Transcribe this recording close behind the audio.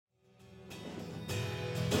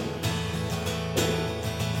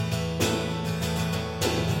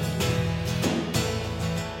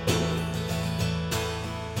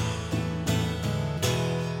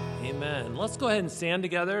Let's go ahead and stand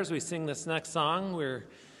together as we sing this next song. We're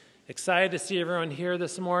excited to see everyone here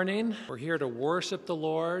this morning. We're here to worship the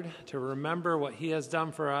Lord, to remember what He has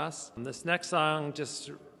done for us. And this next song just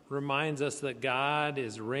reminds us that God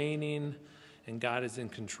is reigning and God is in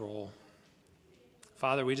control.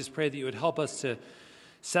 Father, we just pray that you would help us to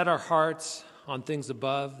set our hearts on things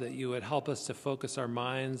above, that you would help us to focus our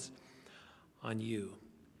minds on you.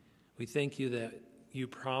 We thank you that you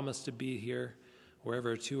promise to be here.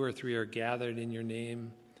 Wherever 2 or 3 are gathered in your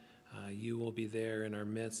name, you will be there in our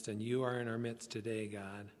midst, and you are in our midst today,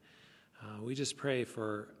 God. We just pray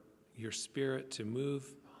for your Spirit to move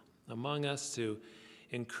among us, to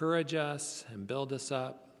encourage us and build us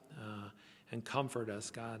up and comfort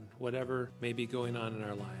us, God, whatever may be going on in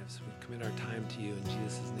our lives. We commit our time to you. In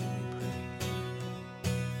Jesus' name we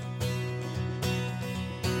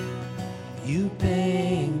pray. You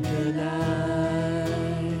paint the night.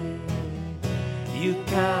 You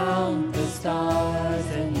count the stars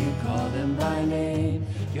and you call them by name.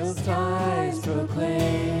 Your skies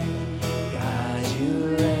proclaim, God,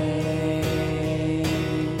 you reign.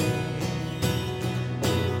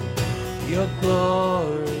 Your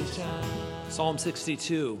glory shines. Psalm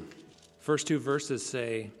 62, first 2 verses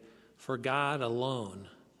say, "For God alone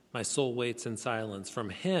my soul waits in silence.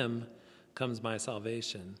 From Him comes my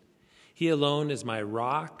salvation. He alone is my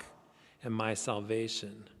rock and my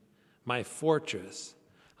salvation. My fortress,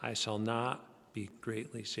 I shall not be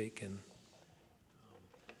greatly shaken."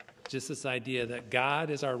 Just this idea that God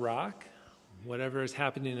is our rock, whatever is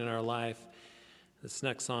happening in our life. This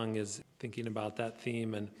next song is thinking about that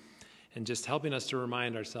theme and just helping us to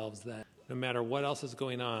remind ourselves that no matter what else is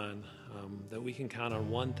going on, that we can count on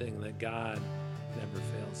one thing, that God never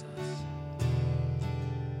fails us.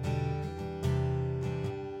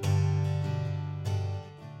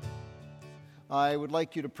 I would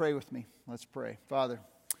like you to pray with me. Let's pray. Father,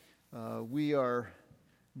 we are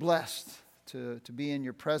blessed to be in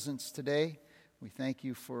your presence today. We thank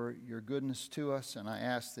you for your goodness to us, and I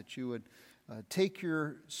ask that you would take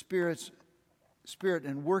your Spirit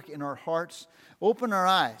and work in our hearts. Open our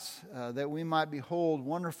eyes that we might behold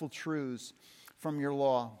wonderful truths from your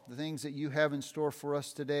law, the things that you have in store for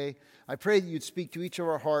us today. I pray that you'd speak to each of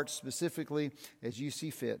our hearts specifically as you see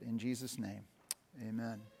fit. In Jesus' name,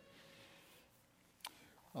 amen.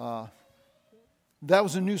 That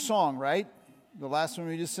was a new song, right? The last one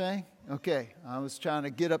we just sang? Okay, I was trying to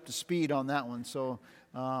get up to speed on that one, so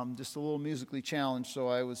just a little musically challenged, so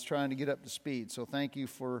I was trying to get up to speed. So thank you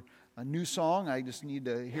for a new song. I just need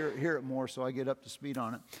to hear it more so I get up to speed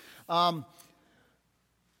on it.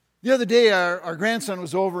 The other day, our grandson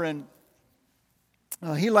was over, and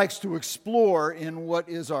he likes to explore in what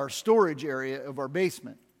is our storage area of our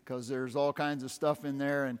basement, because there's all kinds of stuff in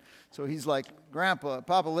there. And so he's like, "Grandpa,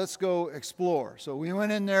 Papa, let's go explore." So we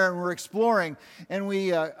went in there and we're exploring. And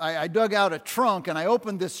I dug out a trunk, and I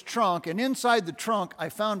opened this trunk. And inside the trunk, I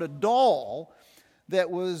found a doll that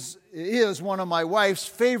is one of my wife's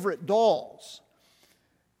favorite dolls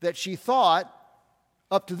that she thought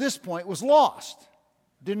up to this point was lost.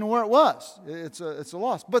 Didn't know where it was. It's a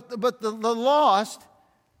lost. But the lost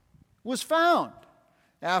was found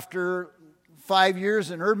after 5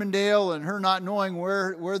 years in Urbandale and her not knowing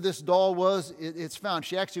where this doll was. It's found.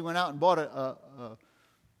 She actually went out and bought a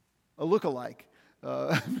lookalike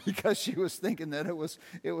because she was thinking that it was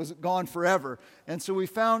gone forever. And so we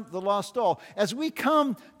found the lost doll. As we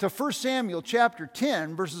come to 1 Samuel chapter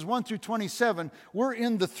 10, verses 1 through 27, we're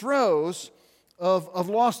in the throes of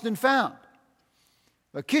lost and found.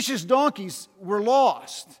 Kish's donkeys were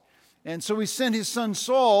lost. And so he sent his son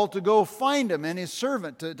Saul to go find them, and his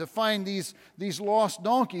servant to find these lost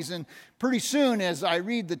donkeys. And pretty soon, as I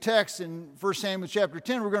read the text in 1 Samuel chapter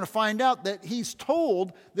 10, we're going to find out that he's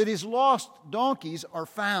told that his lost donkeys are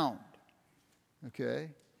found.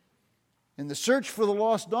 Okay? And the search for the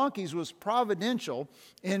lost donkeys was providential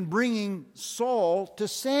in bringing Saul to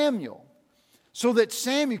Samuel, so that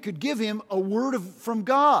Samuel could give him a word from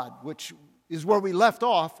God, which is where we left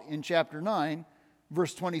off in chapter 9.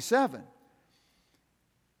 Verse 27.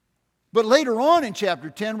 But later on in chapter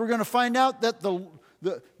 10, we're going to find out that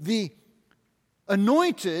the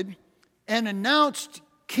anointed and announced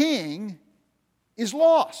king is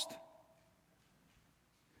lost.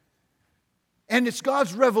 And it's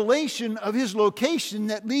God's revelation of his location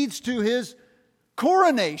that leads to his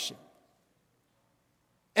coronation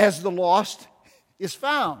as the lost is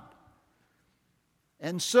found.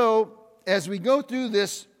 And so, as we go through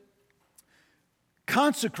this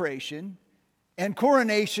consecration and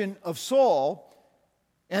coronation of Saul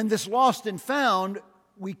and this lost and found,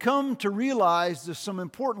 we come to realize there's some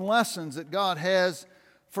important lessons that God has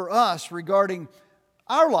for us regarding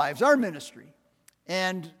our lives, our ministry,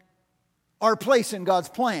 and our place in God's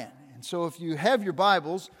plan. And so if you have your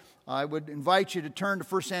Bibles, I would invite you to turn to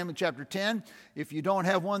 1 Samuel chapter 10. If you don't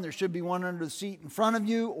have one, there should be one under the seat in front of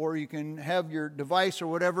you, or you can have your device or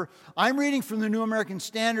whatever. I'm reading from the New American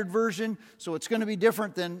Standard Version, so it's going to be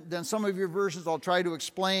different than some of your versions. I'll try to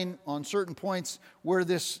explain on certain points where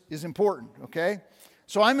this is important, okay?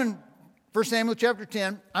 So I'm in 1 Samuel chapter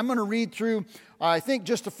 10. I'm going to read through, I think,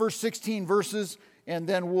 just the first 16 verses, and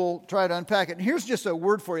then we'll try to unpack it. And here's just a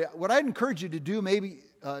word for you. What I'd encourage you to do maybe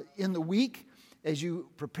in the week as you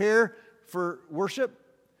prepare for worship,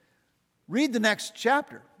 read the next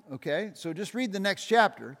chapter, okay? So just read the next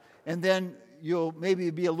chapter, and then you'll maybe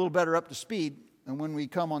be a little better up to speed and when we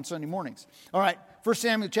come on Sunday mornings. All right, 1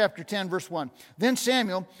 Samuel chapter 10, verse 1. Then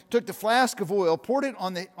Samuel took the flask of oil, poured it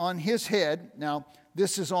on his head. Now,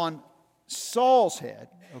 this is on Saul's head,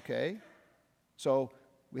 okay? So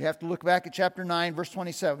we have to look back at chapter 9, verse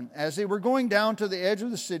 27. As they were going down to the edge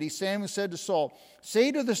of the city, Samuel said to Saul, "Say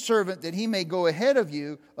to the servant that he may go ahead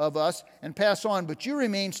of us, and pass on, but you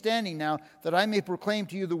remain standing now, that I may proclaim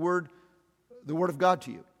to you the word of God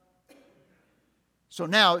to you." So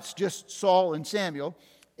now it's just Saul and Samuel.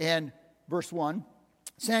 And verse 1,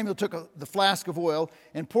 Samuel took the flask of oil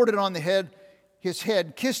and poured it on his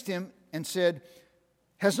head, kissed him, and said,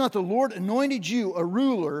 "Has not the Lord anointed you a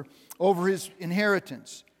ruler over his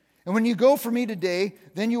inheritance? And when you go for me today,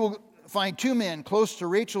 then you will find 2 men close to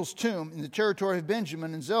Rachel's tomb in the territory of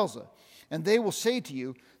Benjamin and Zelzah. And they will say to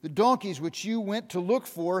you, the donkeys which you went to look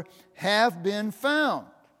for have been found.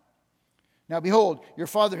 Now behold, your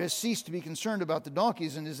father has ceased to be concerned about the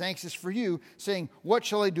donkeys and is anxious for you, saying, what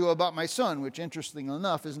shall I do about my son?" Which, interestingly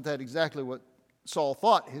enough, isn't that exactly what Saul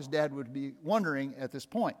thought his dad would be wondering at this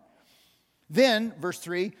point? Then, verse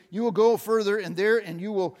 3, "You will go further, and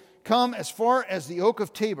you will come as far as the oak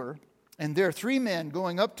of Tabor, and there 3 men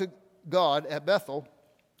going up to God at Bethel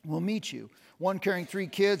will meet you, one carrying 3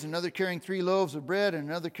 kids, another carrying 3 loaves of bread, and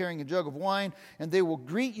another carrying a jug of wine, and they will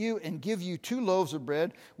greet you and give you 2 loaves of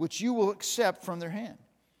bread, which you will accept from their hand.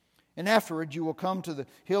 And afterward you will come to the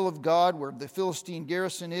hill of God, where the Philistine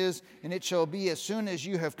garrison is, and it shall be as soon as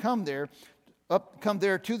you have come there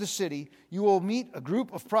to the city, you will meet a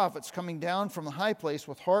group of prophets coming down from the high place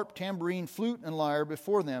with harp, tambourine, flute, and lyre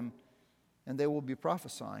before them, and they will be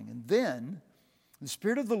prophesying. And then the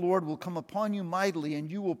Spirit of the Lord will come upon you mightily, and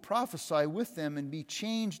you will prophesy with them and be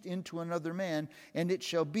changed into another man. And it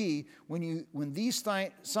shall be, when these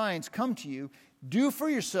signs come to you, do for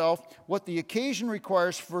yourself what the occasion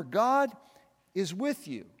requires, for God is with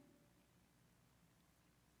you.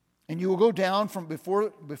 And you will go down from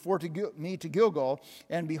before me to Gilgal,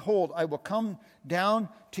 and behold, I will come down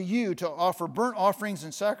to you to offer burnt offerings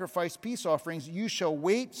and sacrifice peace offerings. You shall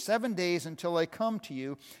wait 7 days until I come to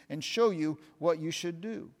you and show you what you should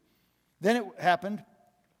do." Then it happened,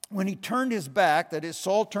 when he turned his back, that is,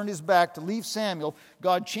 Saul turned his back to leave Samuel,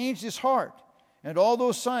 God changed his heart, and all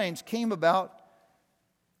those signs came about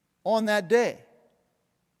on that day.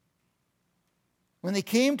 When they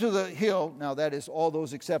came to the hill, now that is all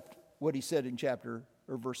those except what he said in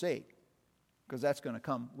verse 8, because that's going to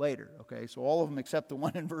come later, okay? So all of them except the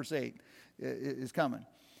one in verse 8 is coming.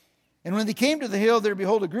 "And when they came to the hill, there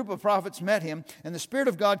behold, a group of prophets met him, and the Spirit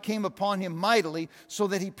of God came upon him mightily, so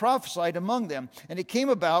that he prophesied among them. And it came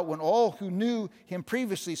about, when all who knew him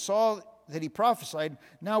previously saw that he prophesied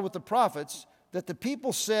now with the prophets, that the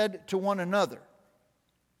people said to one another,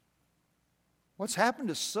 'What's happened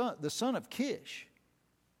to the son of Kish?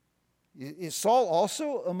 Is Saul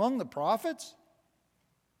also among the prophets?'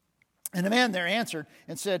 And a man there answered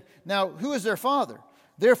and said, 'Now who is their father?'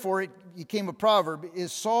 Therefore it became a proverb,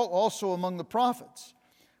 'Is Saul also among the prophets?'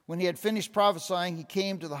 When he had finished prophesying, he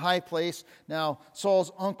came to the high place. Now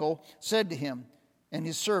Saul's uncle said to him and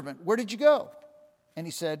his servant, 'Where did you go?' And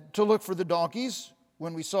he said, 'To look for the donkeys.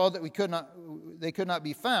 When we saw that they could not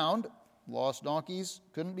be found,' lost donkeys,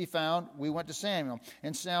 couldn't be found, we went to Samuel.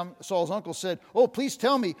 And Saul's uncle said, 'Oh, please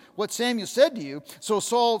tell me what Samuel said to you.' So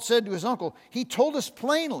Saul said to his uncle, 'He told us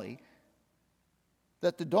plainly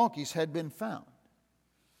that the donkeys had been found.'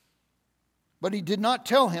 But he did not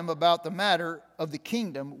tell him about the matter of the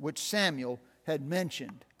kingdom which Samuel had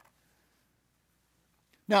mentioned."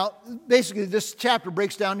 Now, basically, this chapter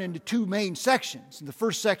breaks down into 2 main sections. The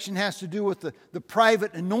first section has to do with the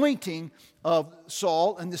private anointing of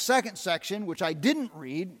Saul, and the second section, which I didn't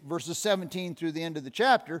read, verses 17 through the end of the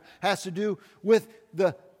chapter, has to do with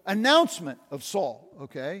the announcement of Saul,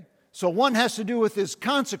 okay? So one has to do with his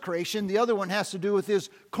consecration, the other one has to do with his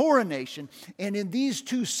coronation. And in these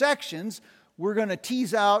 2 sections, we're going to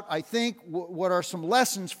tease out, I think, what are some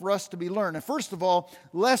lessons for us to be learned. And first of all,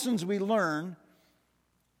 lessons we learn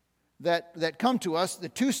that come to us, the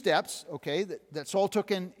two steps, okay, that Saul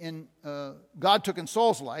took God took in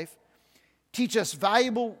Saul's life, teach us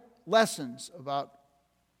valuable lessons about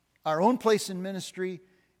our own place in ministry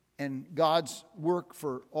and God's work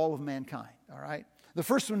for all of mankind, all right? The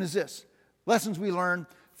first one is this: lessons we learn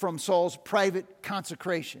from Saul's private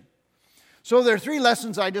consecration. So there are three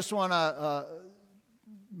lessons I just want to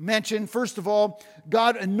mention. First of all,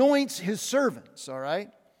 God anoints his servants, all right?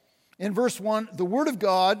 In verse 1, the word of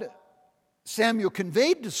God Samuel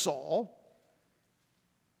conveyed to Saul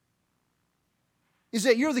is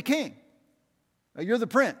that you're the king, you're the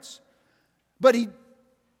prince. But he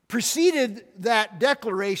preceded that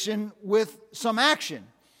declaration with some action.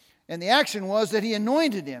 And the action was that he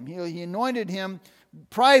anointed him. He anointed him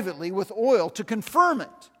privately with oil to confirm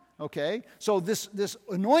it. Okay? So this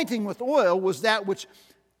anointing with oil was that which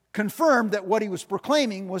confirmed that what he was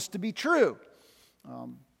proclaiming was to be true.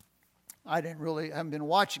 I haven't been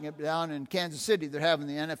watching it down in Kansas City. They're having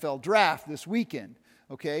the NFL draft this weekend.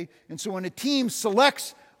 Okay? And so when a team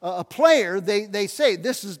selects a player, they say,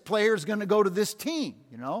 this player is going to go to this team,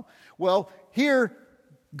 you know. Well, here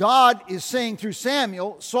God is saying through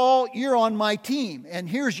Samuel, Saul, you're on my team, and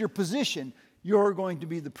here's your position. You're going to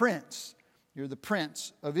be the prince. You're the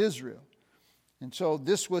prince of Israel. And so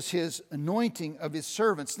this was his anointing of his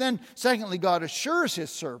servants. Then, secondly, God assures his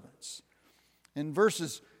servants. In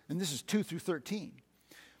verses, and this is 2 through 13.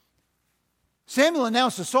 Samuel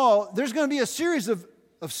announced to Saul, there's going to be a series of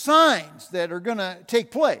signs that are going to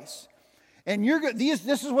take place. And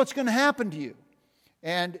this is what's going to happen to you.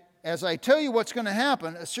 And as I tell you what's going to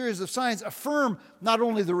happen, a series of signs affirm not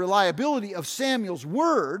only the reliability of Samuel's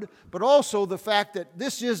word, but also the fact that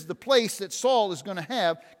this is the place that Saul is going to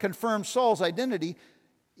have, confirms Saul's identity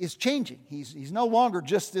is changing. He's no longer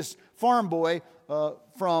just this farm boy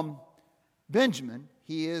from Benjamin.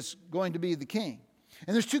 He is going to be the king.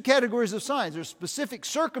 And there's two categories of signs. There's specific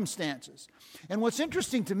circumstances. And what's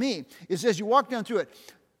interesting to me is as you walk down through it,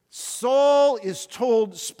 Saul is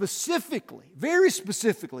told specifically, very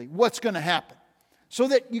specifically, what's going to happen. So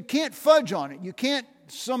that you can't fudge on it. You can't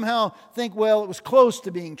somehow think, well, it was close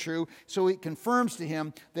to being true. So it confirms to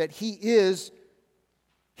him that he is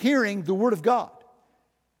hearing the word of God.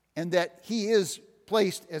 And that he is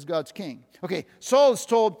placed as God's king. Okay, Saul is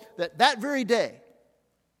told that very day,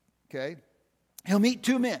 okay, he'll meet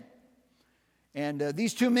two men. And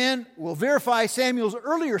these two men will verify Samuel's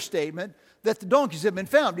earlier statement that the donkeys have been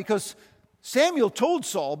found. Because Samuel told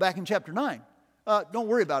Saul back in chapter 9, don't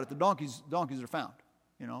worry about it, the donkeys are found.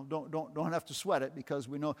 You know, don't have to sweat it because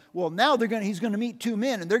we know. Well, now he's going to meet two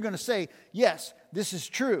men and they're going to say, yes, this is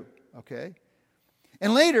true. Okay?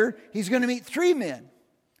 And later, he's going to meet three men.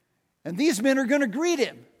 And these men are going to greet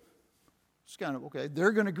him. It's kind of, okay,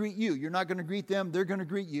 they're going to greet you. You're not going to greet them. They're going to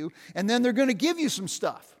greet you. And then they're going to give you some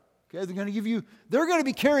stuff. Okay, they're going to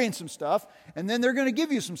be carrying some stuff. And then they're going to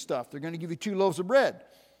give you some stuff. They're going to give you 2 loaves of bread.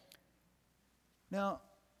 Now,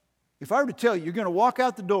 if I were to tell you, you're going to walk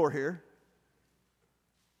out the door here.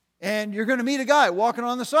 And you're going to meet a guy walking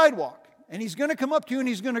on the sidewalk. And he's going to come up to you and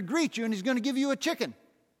he's going to greet you and he's going to give you a chicken.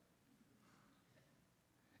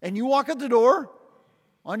 And you walk out the door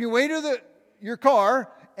on your way to your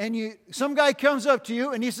car, and some guy comes up to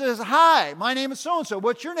you and he says, hi, my name is so-and-so.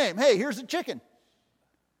 What's your name? Hey, here's a chicken.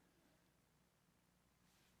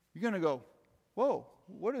 You're going to go, whoa,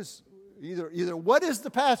 what is, either what is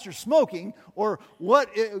the pastor smoking or what,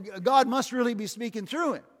 God must really be speaking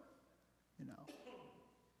through him. You know.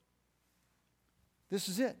 This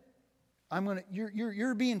is it.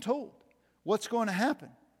 You're being told what's going to happen.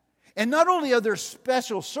 And not only are there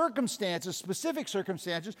special circumstances, specific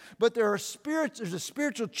circumstances, but there's a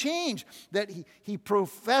spiritual change that he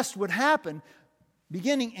professed would happen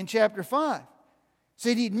beginning in chapter 5.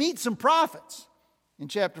 Said he'd meet some prophets in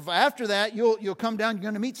chapter 5. After that, you'll come down, you're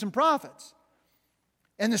going to meet some prophets.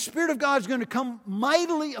 And the Spirit of God is going to come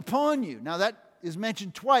mightily upon you. Now that is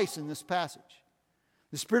mentioned twice in this passage.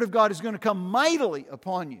 The Spirit of God is going to come mightily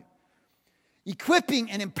upon you, equipping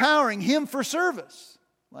and empowering him for service.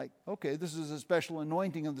 Like, okay, this is a special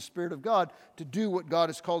anointing of the Spirit of God to do what God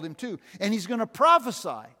has called him to. And he's going to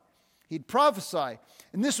prophesy. He'd prophesy.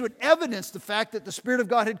 And this would evidence the fact that the Spirit of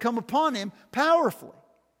God had come upon him powerfully.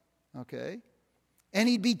 Okay? And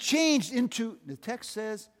he'd be changed into, the text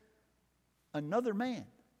says, another man.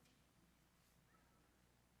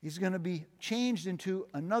 He's going to be changed into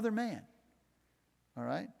another man. All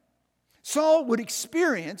right? Saul would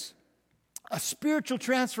experience a spiritual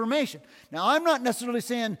transformation. Now, I'm not necessarily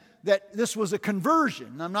saying that this was a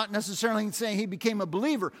conversion. I'm not necessarily saying he became a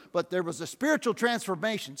believer, but there was a spiritual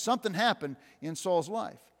transformation. Something happened in Saul's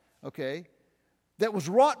life, okay, that was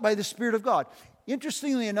wrought by the Spirit of God.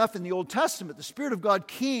 interestingly enough, in the Old Testament, the Spirit of God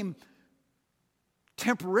came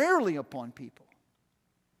temporarily upon people.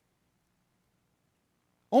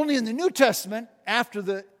 Only in the New Testament, after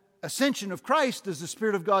the ascension of Christ, does the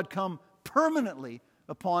Spirit of God come permanently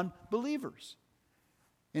upon believers.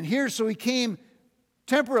 And here, so He came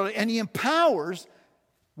temporarily, and He empowers,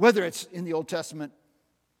 whether it's in the Old Testament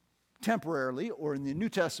temporarily or in the New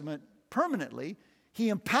Testament permanently, He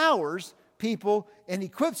empowers people and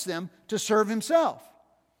equips them to serve Himself.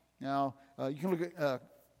 Now, you can look at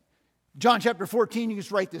John chapter 14, you can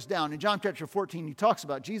just write this down. In John chapter 14, He talks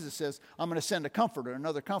about, Jesus says, I'm going to send a comforter,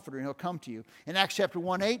 another comforter, and He'll come to you. In Acts chapter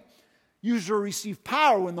 1:8, you shall receive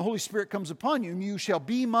power when the Holy Spirit comes upon you, and you shall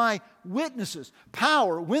be my witnesses.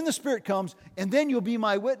 Power when the Spirit comes, and then you'll be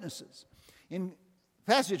my witnesses. In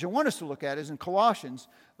the passage I want us to look at is in Colossians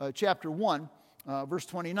chapter 1, verse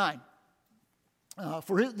 29.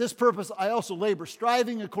 For this purpose I also labor,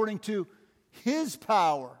 striving according to His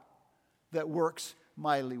power that works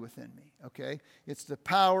mightily within me. Okay? It's the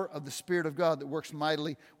power of the Spirit of God that works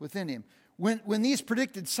mightily within him. When these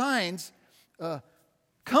predicted signs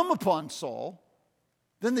come upon Saul,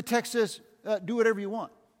 then the text says, do whatever you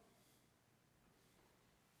want.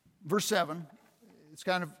 Verse 7, it's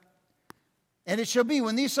kind of, and it shall be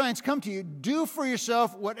when these signs come to you, do for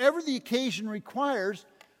yourself whatever the occasion requires.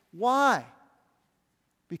 Why?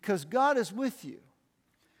 Because God is with you.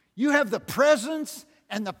 You have the presence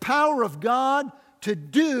and the power of God to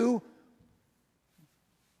do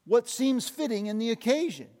what seems fitting in the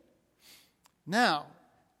occasion. Now,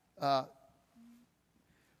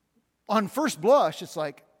 on first blush, it's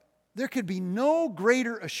like there could be no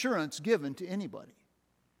greater assurance given to anybody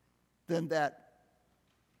than that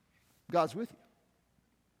God's with you.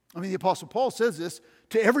 I mean, the Apostle Paul says this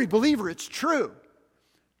to every believer. It's true.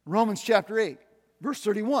 Romans chapter 8, verse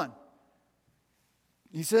 31.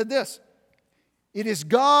 He said this, it is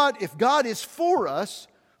God, if God is for us,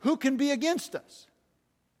 who can be against us?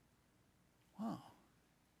 Wow.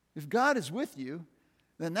 If God is with you,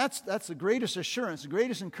 then that's the greatest assurance, the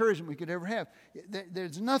greatest encouragement we could ever have.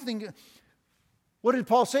 There's nothing. What did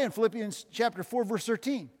Paul say in Philippians chapter 4, verse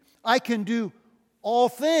 13? I can do all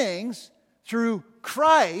things through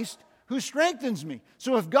Christ who strengthens me.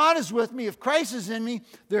 So if God is with me, if Christ is in me,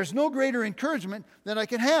 there's no greater encouragement than I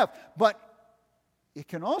can have. But it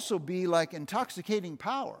can also be like intoxicating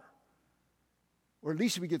power. Or at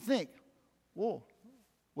least we could think, whoa,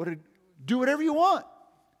 do whatever you want.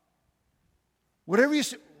 Whatever you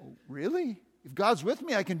say, oh, really? If God's with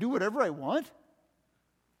me, I can do whatever I want?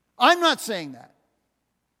 I'm not saying that.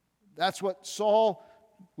 That's what Saul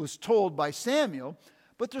was told by Samuel.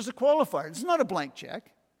 But there's a qualifier. It's not a blank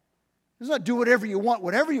check. It's not do whatever you want,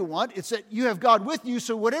 whatever you want. It's that you have God with you,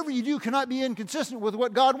 so whatever you do cannot be inconsistent with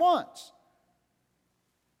what God wants.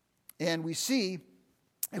 And we see,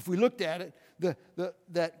 if we looked at it,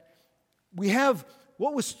 that we have,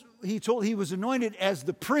 what was he told? He was anointed as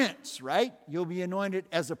the prince, right? You'll be anointed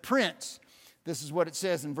as a prince. This is what it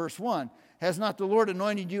says in verse 1. Has not the Lord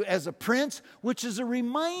anointed you as a prince? Which is a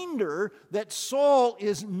reminder that Saul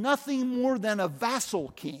is nothing more than a vassal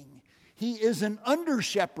king. He is an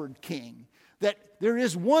under-shepherd king. That there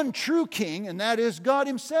is one true king, and that is God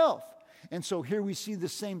himself. And so here we see the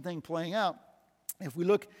same thing playing out. If we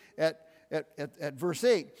look at verse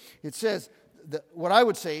 8, it says, what I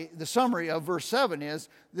would say, the summary of verse 7 is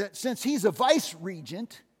that since he's a vice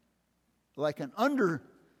regent, like an under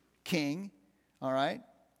king, all right,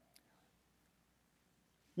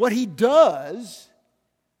 what he does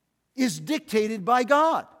is dictated by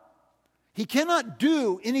God. He cannot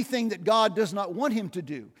do anything that God does not want him to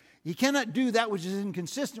do. He cannot do that which is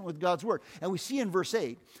inconsistent with God's word. And we see in verse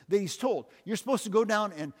 8 that he's told, you're supposed to go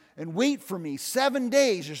down and wait for me. 7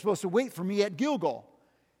 days you're supposed to wait for me at Gilgal.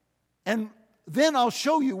 And then I'll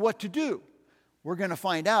show you what to do. We're going to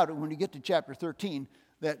find out when we get to chapter 13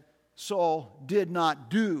 that Saul did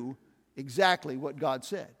not do exactly what God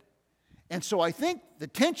said. And so I think the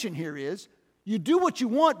tension here is you do what you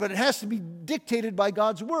want, but it has to be dictated by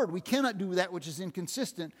God's word. We cannot do that which is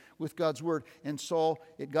inconsistent with God's word. And Saul,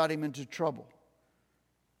 it got him into trouble.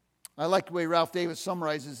 I like the way Ralph Davis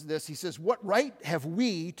summarizes this. He says, what right have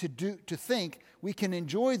we to think we can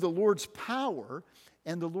enjoy the Lord's power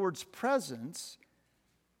and the Lord's presence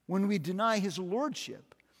when we deny his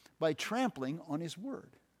lordship by trampling on his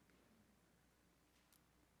word?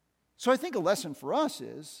 So I think a lesson for us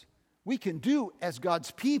is we can do as God's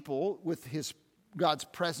people with God's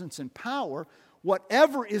presence and power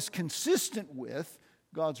whatever is consistent with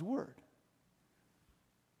God's word.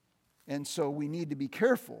 And so we need to be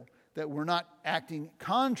careful that we're not acting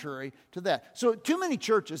contrary to that. So too many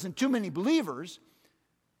churches and too many believers,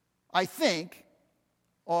 I think,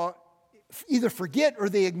 either forget or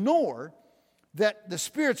they ignore that the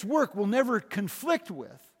Spirit's work will never conflict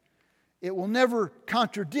with, it will never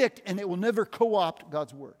contradict, and it will never co-opt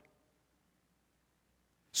God's Word.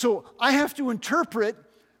 So I have to interpret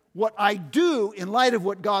what I do in light of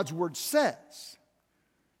what God's Word says.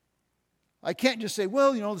 I can't just say,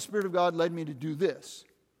 well, the Spirit of God led me to do this.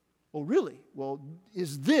 Well, really? Well,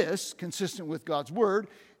 is this consistent with God's Word?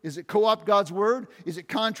 Is it co-opt God's Word? Is it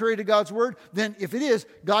contrary to God's Word? Then if it is,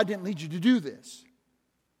 God didn't lead you to do this.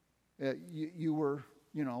 You were,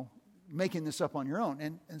 making this up on your own.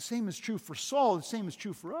 And the same is true for Saul. The same is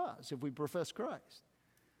true for us if we profess Christ.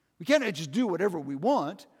 We can't just do whatever we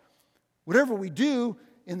want. Whatever we do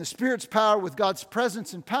in the Spirit's power with God's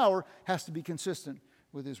presence and power has to be consistent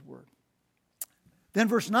with His Word. Then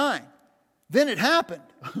verse 9. Then it happened.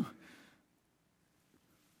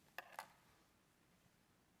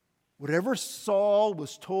 Whatever Saul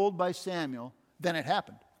was told by Samuel, then it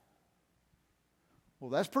happened. Well,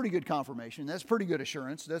 that's pretty good confirmation. That's pretty good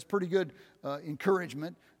assurance. That's pretty good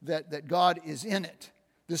encouragement that God is in it.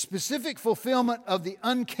 The specific fulfillment of the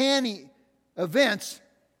uncanny events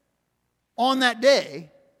on that day.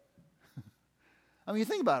 I mean, you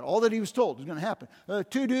think about it. All that he was told is going to happen.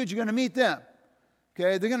 2 dudes, you're going to meet them.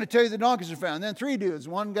 Okay, they're going to tell you the donkeys are found. Then 3 dudes.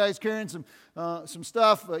 One guy's carrying some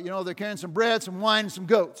stuff. They're carrying some bread, some wine, and some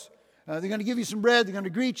goats. They're going to give you some bread. They're going to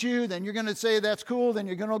greet you. Then you're going to say, that's cool. Then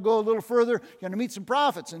you're going to go a little further. You're going to meet some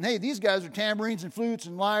prophets. And hey, these guys are tambourines and flutes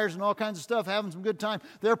and lyres and all kinds of stuff, having some good time.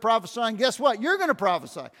 They're prophesying. Guess what? You're going to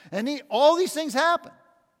prophesy. And all these things happen.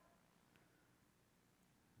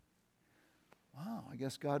 Wow, I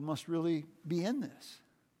guess God must really be in this.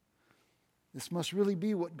 This must really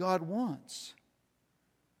be what God wants.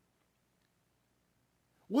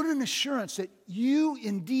 What an assurance that you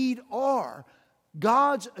indeed are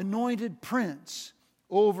God's anointed prince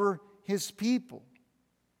over His people.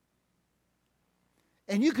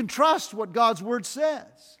 And you can trust what God's Word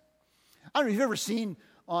says. I don't know if you've ever seen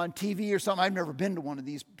on TV or something. I've never been to one of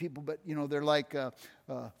these people, but they're like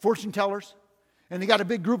fortune tellers. And they got a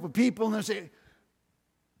big group of people and they say,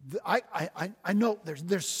 I know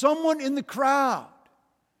there's someone in the crowd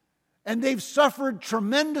and they've suffered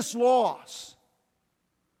tremendous loss.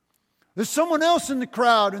 There's someone else in the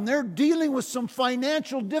crowd and they're dealing with some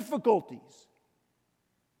financial difficulties.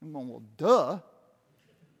 I'm going, well, duh.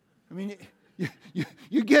 I mean,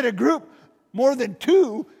 you get a group more than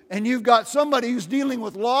 2 and you've got somebody who's dealing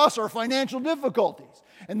with loss or financial difficulties.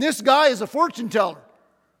 And this guy is a fortune teller.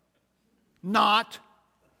 Not.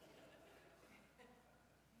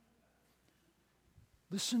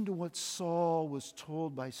 Listen to what Saul was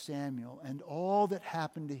told by Samuel and all that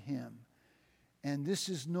happened to him. And this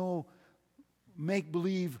is no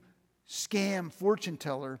make-believe scam fortune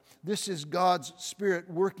teller. This is God's Spirit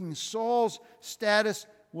working. Saul's status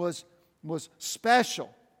was special,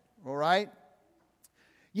 all right?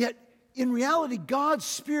 Yet, in reality, God's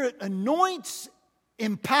Spirit anoints,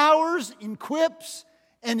 empowers, equips,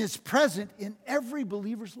 and is present in every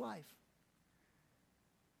believer's life.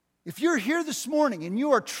 If you're here this morning and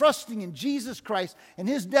you are trusting in Jesus Christ and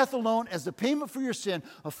His death alone as the payment for your sin,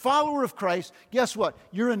 a follower of Christ, guess what?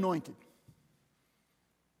 You're anointed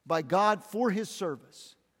by God for His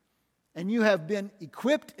service. And you have been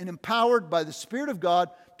equipped and empowered by the Spirit of God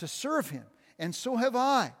to serve Him. And so have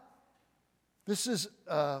I. This is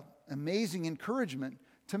amazing encouragement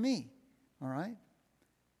to me. All right?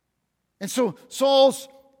 And so Saul's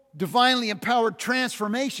divinely empowered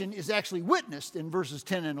transformation is actually witnessed in verses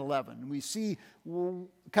 10 and 11. We see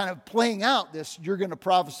kind of playing out this, you're going to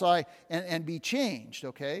prophesy and be changed,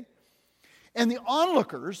 okay? And the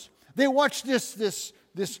onlookers, they watch this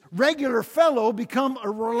regular fellow become a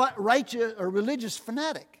religious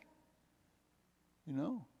fanatic.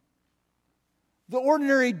 The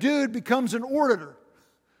ordinary dude becomes an orator.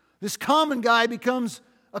 This common guy becomes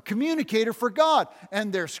a communicator for God.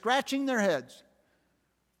 And they're scratching their heads.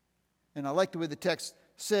 And I like the way the text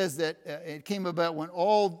says that it came about when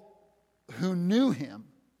all who knew him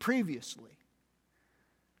previously.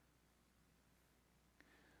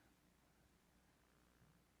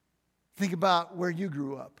 Think about where you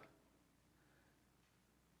grew up.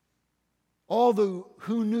 All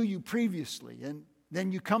who knew you previously. And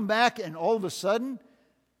then you come back and all of a sudden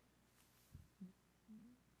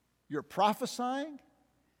you're prophesying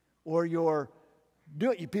or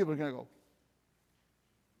people are going to go,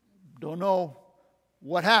 don't know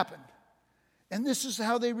what happened. And this is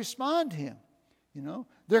how they respond to him.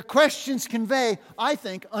 Their questions convey, I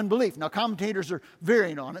think, unbelief. Now, commentators are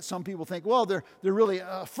varying on it. Some people think, well, they're really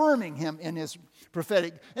affirming him in his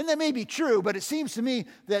prophetic. And that may be true, but it seems to me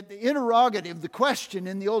that the interrogative, the question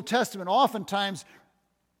in the Old Testament, oftentimes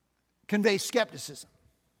conveys skepticism.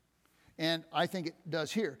 And I think it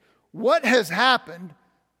does here. What has happened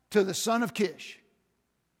to the son of Kish?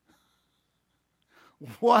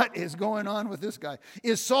 What is going on with this guy?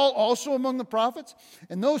 Is Saul also among the prophets?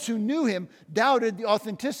 And those who knew him doubted the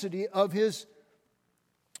authenticity of his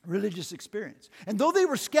religious experience. And though they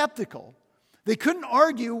were skeptical, they couldn't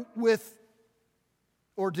argue with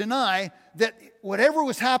or deny that whatever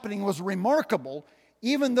was happening was remarkable,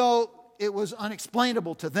 even though it was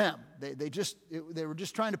unexplainable to them. They were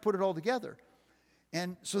just trying to put it all together.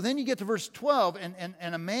 And so then you get to verse 12,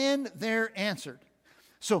 and a man there answered.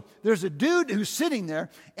 So there's a dude who's sitting there,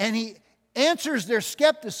 and he answers their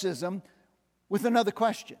skepticism with another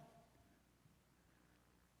question.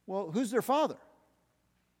 Well, who's their father?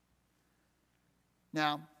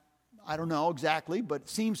 Now, I don't know exactly, but it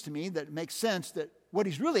seems to me that it makes sense that what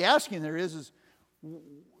he's really asking there is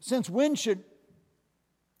since when should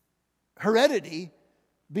heredity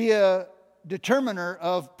be a determiner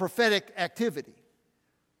of prophetic activity?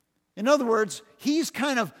 In other words, he's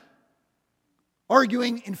kind of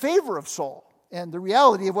arguing in favor of Saul and the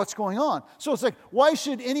reality of what's going on. So it's like, why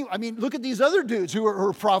should look at these other dudes who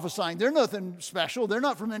are prophesying. They're nothing special. They're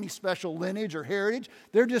not from any special lineage or heritage.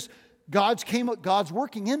 They're just, God's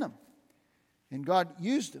working in them. And God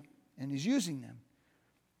used them and is using them.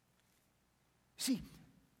 See,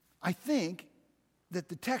 I think that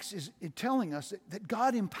the text is telling us that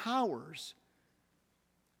God empowers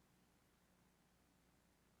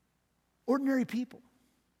ordinary people.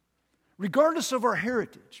 Regardless of our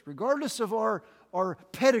heritage, regardless of our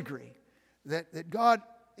pedigree, that God,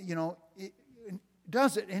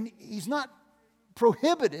 does it. And He's not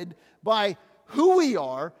prohibited by who we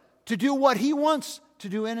are to do what He wants to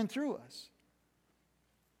do in and through us.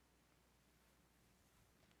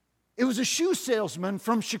 It was a shoe salesman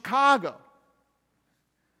from Chicago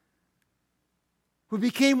who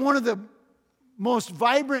became one of the most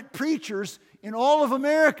vibrant preachers in all of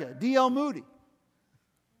America, D.L. Moody.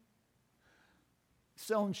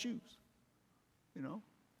 Selling shoes.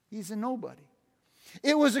 He's a nobody.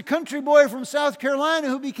 It was a country boy from South Carolina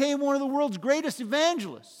who became one of the world's greatest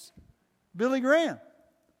evangelists, Billy Graham.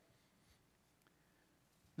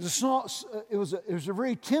 It was a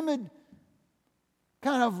very timid,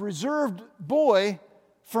 kind of reserved boy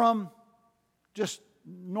from just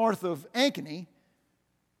north of Ankeny.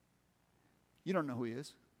 You don't know who he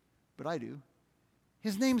is, but I do.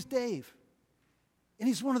 His name's Dave. And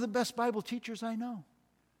he's one of the best Bible teachers I know.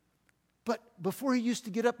 But before he used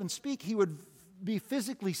to get up and speak, he would be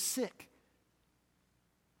physically sick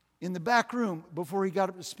in the back room before he got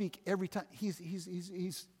up to speak every time. He's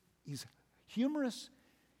humorous,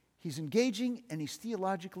 he's engaging, and he's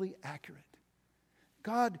theologically accurate.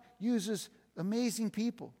 God uses amazing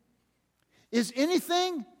people. Is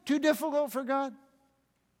anything too difficult for God?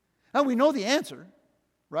 Now, we know the answer,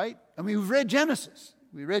 right? We've read Genesis.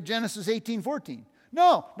 We read Genesis 18:14.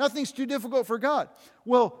 No, nothing's too difficult for God.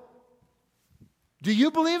 Well, do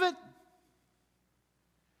you believe it?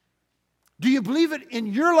 Do you believe it in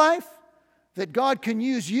your life that God can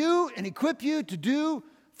use you and equip you to do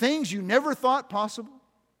things you never thought possible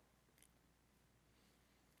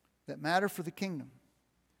that matter for the kingdom?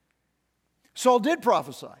 Saul did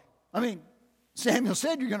prophesy. Samuel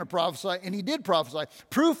said you're going to prophesy, and he did prophesy.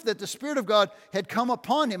 Proof that the Spirit of God had come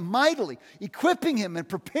upon him mightily, equipping him and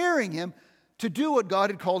preparing him to do what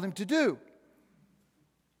God had called him to do.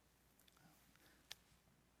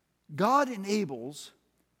 God enables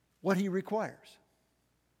what He requires.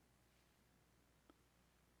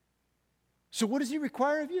 So what does He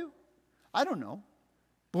require of you? I don't know.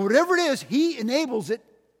 But whatever it is, He enables it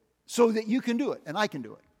so that you can do it, and I can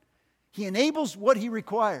do it. He enables what He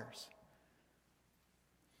requires.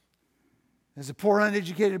 There's a poor,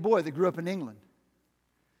 uneducated boy that grew up in England.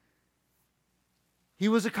 He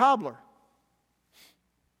was a cobbler.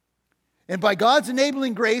 And by God's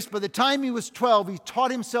enabling grace, by the time he was 12, he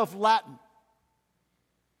taught himself Latin.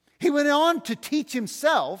 He went on to teach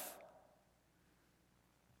himself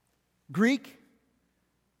Greek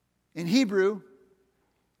and Hebrew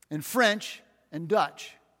and French and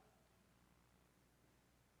Dutch.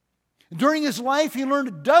 During his life, he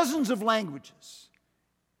learned dozens of languages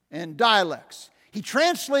and dialects. He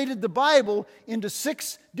translated the Bible into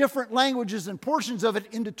 6 different languages and portions of it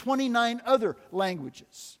into 29 other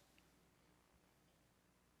languages.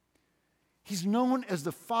 He's known as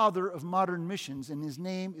the father of modern missions, and his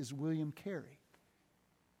name is William Carey.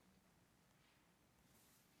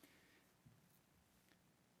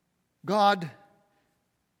 God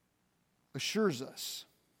assures us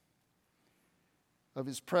of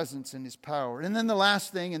His presence and His power. And then the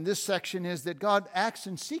last thing in this section is that God acts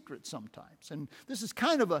in secret sometimes. And this is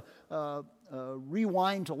kind of a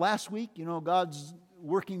rewind to last week. You know, God's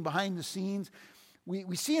working behind the scenes.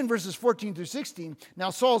 We see in verses 14 through 16,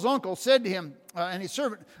 now Saul's uncle said to him and his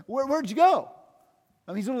servant, where'd you go?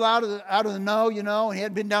 I mean, he's a little out of the know, you know, and he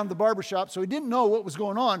hadn't been down to the barber shop, so he didn't know what was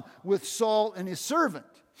going on with Saul and his servant.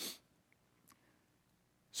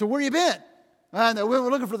 So where you been? And we were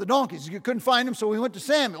looking for the donkeys. You couldn't find them, so we went to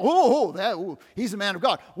Samuel. He's a man of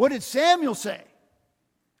God. What did Samuel say?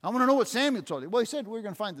 I want to know what Samuel told you. Well, he said, we're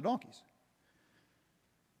going to find the donkeys.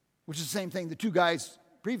 Which is the same thing the two guys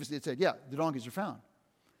previously had said, yeah, the donkeys are found.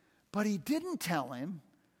 But he didn't tell him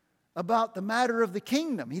about the matter of the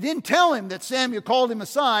kingdom. He didn't tell him that Samuel called him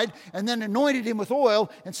aside and then anointed him with oil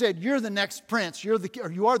and said, you're the next prince, you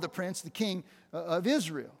are the prince, the king of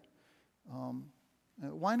Israel.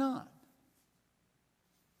 Why not?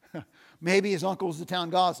 Maybe his uncle was the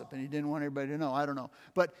town gossip and he didn't want everybody to know. I don't know.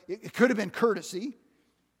 But it could have been courtesy,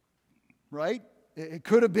 right? It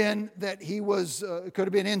could have been that it could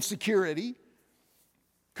have been insecurity.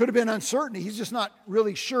 Could have been uncertainty. He's just not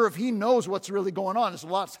really sure if he knows what's really going on. There's a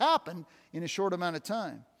lot's happened in a short amount of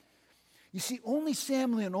time. You see, only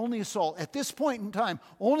Samuel and only Saul, at this point in time,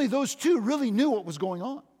 only those two really knew what was going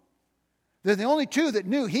on. They're the only two that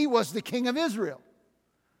knew he was the king of Israel.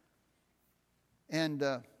 And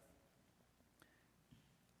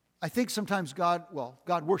I think sometimes God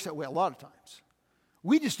works that way a lot of times.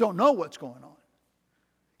 We just don't know what's going on.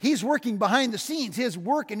 He's working behind the scenes. His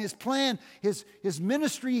work and his plan, his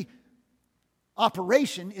ministry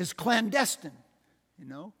operation is clandestine. You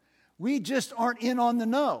know, we just aren't in on the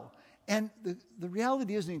know. And the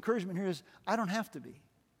reality is, the encouragement here is, I don't have to be.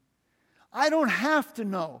 I don't have to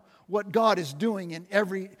know what God is doing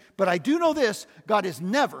but I do know this: God is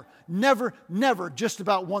never, never, never just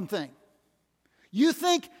about one thing. You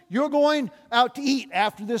think you're going out to eat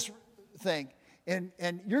after this thing, and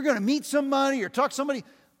you're going to meet somebody or talk to somebody.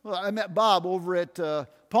 Well, I met Bob over at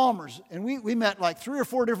Palmer's, and we met like 3 or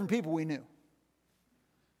 4 different people we knew.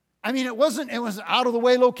 I mean, it was an out of the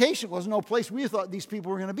way location. It wasn't no place we thought these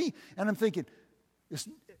people were going to be. And I'm thinking,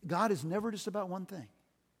 God is never just about one thing.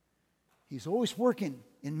 He's always working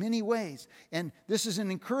in many ways. And this is an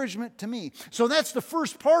encouragement to me. So that's the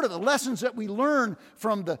first part of the lessons that we learn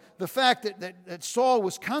from the fact that Saul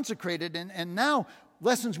was consecrated. And now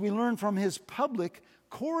lessons we learn from his public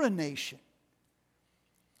coronation.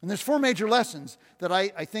 And there's 4 major lessons that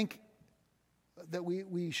I think that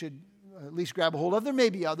we should at least grab a hold of. There may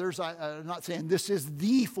be others. I'm not saying this is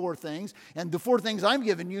the 4 things. And the 4 things I'm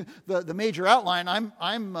giving you, the major outline,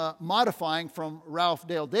 I'm modifying from Ralph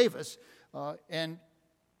Dale Davis. And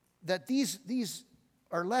that these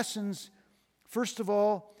are lessons, first of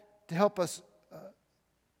all, to help us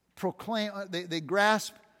proclaim. They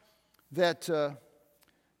grasp that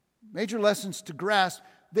major lessons to grasp.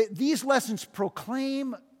 These lessons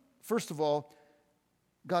proclaim, first of all,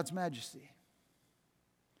 God's majesty.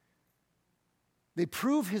 They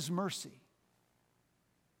prove His mercy.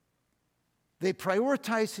 They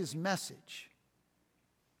prioritize His message.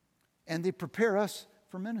 And they prepare us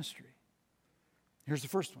for ministry. Here's the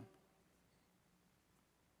first one.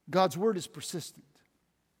 God's word is persistent.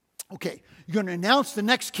 Okay, you're going to announce the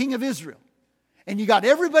next king of Israel. And you got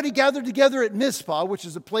everybody gathered together at Mizpah, which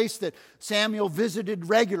is a place that Samuel visited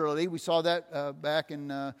regularly. We saw that back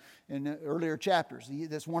in earlier chapters.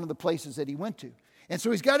 That's one of the places that he went to. And so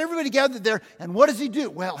he's got everybody gathered there. And what does he do?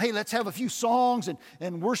 Well, hey, let's have a few songs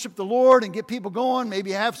and worship the Lord and get people going.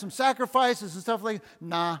 Maybe have some sacrifices and stuff like that.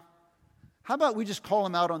 Nah. How about we just call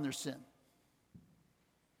them out on their sin?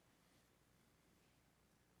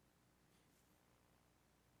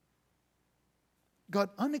 God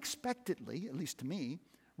unexpectedly, at least to me,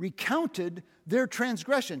 recounted their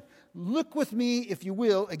transgression. Look with me, if you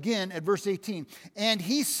will, again at verse 18. And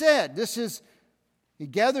he said, he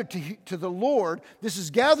gathered to the Lord. This is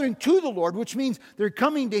gathering to the Lord, which means they're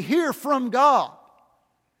coming to hear from God.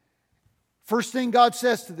 First thing God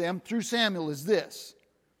says to them through Samuel is this.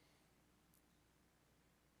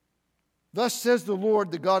 Thus says the Lord,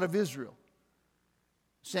 the God of Israel.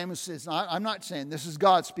 Samuel says, I'm not saying, this is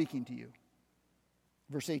God speaking to you.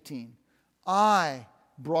 Verse 18, I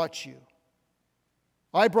brought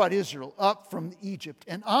Israel up from Egypt,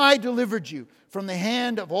 and I delivered you from the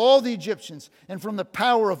hand of all the Egyptians and from the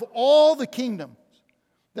power of all the kingdoms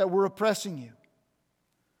that were oppressing you.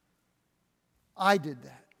 I did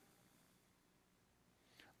that.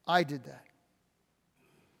 I did that.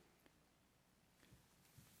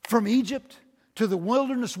 From Egypt to the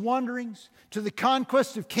wilderness wanderings, to the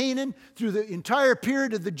conquest of Canaan, through the entire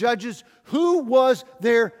period of the Judges, who was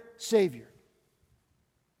their Savior?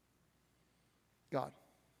 God.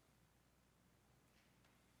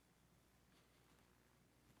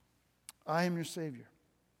 I am your Savior,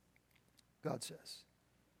 God says.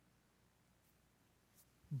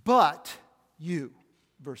 But you,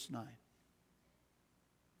 verse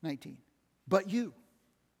 19. But you.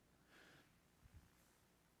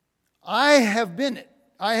 I have been it.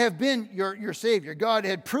 I have been your Savior. God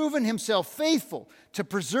had proven himself faithful to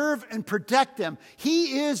preserve and protect them.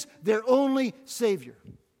 He is their only Savior.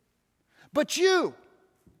 But you.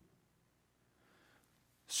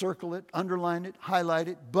 Circle it, underline it, highlight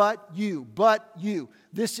it. But you.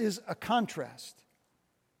 This is a contrast.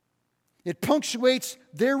 It punctuates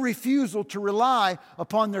their refusal to rely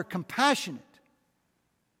upon their compassionate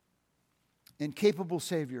and capable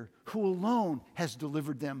Savior who alone has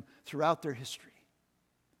delivered them throughout their history.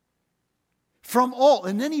 From all,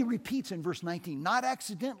 and then he repeats in verse 19, not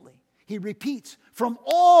accidentally, he repeats, from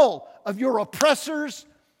all of your oppressors,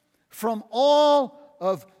 from all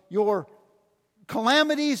of your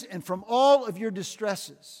calamities, and from all of your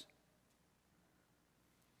distresses.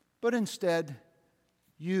 But instead,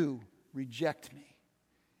 you reject me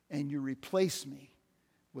and you replace me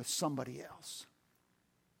with somebody else.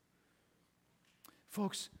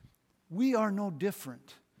 Folks, we are no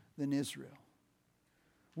different than Israel.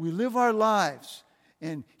 We live our lives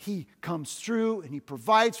and He comes through and He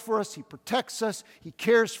provides for us, He protects us, He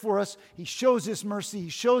cares for us, He shows His mercy, He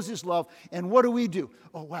shows His love. And what do?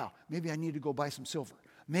 Oh wow, maybe I need to go buy some silver.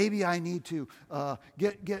 Maybe I need to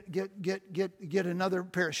get another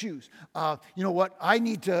pair of shoes. You know what? I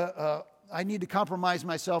need to compromise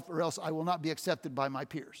myself, or else I will not be accepted by my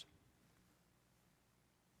peers.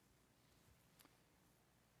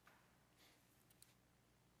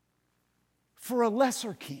 For a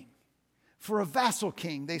lesser king, for a vassal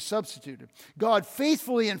king, they substituted. God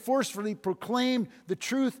faithfully and forcefully proclaimed the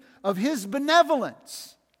truth of His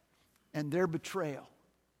benevolence and their betrayal.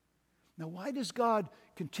 Now, why does God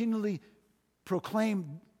continually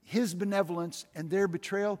proclaim His benevolence and their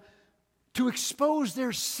betrayal? To expose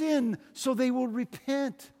their sin so they will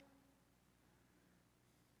repent.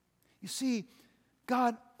 You see,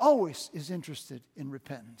 God always is interested in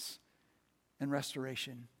repentance and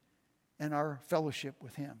restoration and our fellowship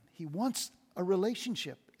with Him. He wants a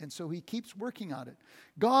relationship, and so He keeps working on it.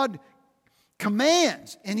 God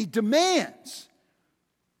commands and He demands.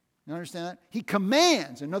 You understand that? He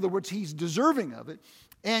commands. In other words, He's deserving of it.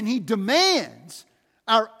 And He demands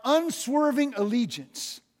our unswerving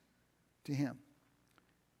allegiance to Him.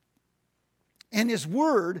 And His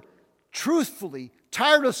Word truthfully,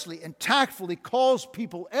 tirelessly, and tactfully calls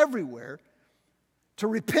people everywhere to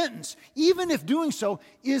repentance, even if doing so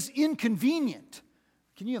is inconvenient.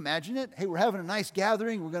 Can you imagine it? Hey, we're having a nice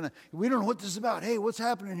gathering. We don't know what this is about. Hey, what's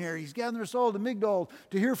happening here? He's gathering us all to Migdal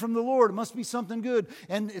to hear from the Lord. It must be something good.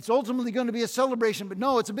 And it's ultimately going to be a celebration. But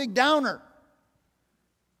no, it's a big downer.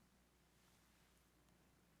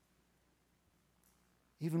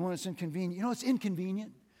 Even when it's inconvenient. You know, it's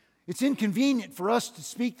inconvenient. It's inconvenient for us to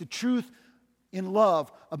speak the truth in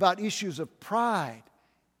love about issues of pride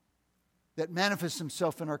that manifests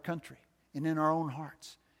himself in our country and in our own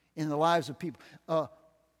hearts, in the lives of people.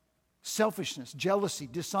 Selfishness, jealousy,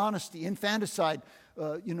 dishonesty, infanticide,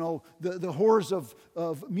 the horrors of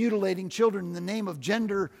mutilating children in the name of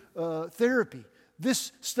gender therapy.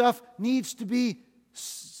 This stuff needs to be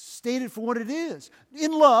stated for what it is.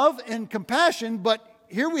 In love and compassion, but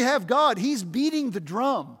here we have God. He's beating the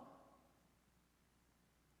drum.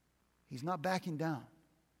 He's not backing down.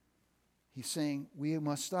 He's saying we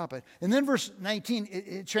must stop it. And then verse 19,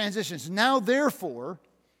 it transitions. Now therefore,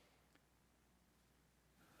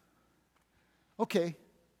 okay,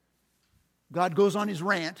 God goes on his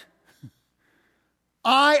rant.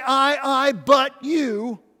 I, but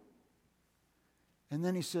you. And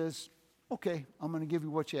then he says, okay, I'm going to give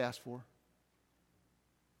you what you asked for.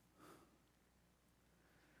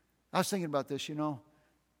 I was thinking about this, and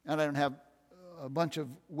I don't have a bunch of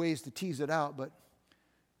ways to tease it out, but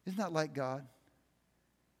isn't that like God?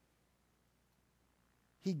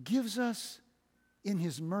 He gives us in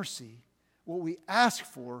His mercy what we ask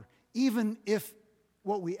for, even if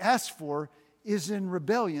what we ask for is in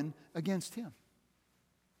rebellion against Him.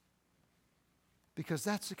 Because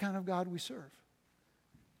that's the kind of God we serve.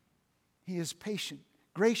 He is patient,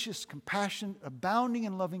 gracious, compassionate, abounding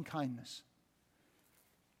in loving kindness.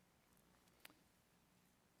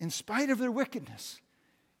 In spite of their wickedness,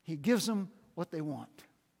 He gives them what they want.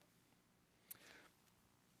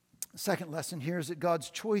 The second lesson here is that God's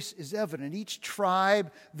choice is evident. Each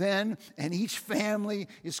tribe then and each family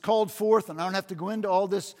is called forth, and I don't have to go into all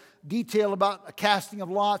this detail about a casting of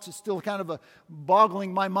lots. It's still kind of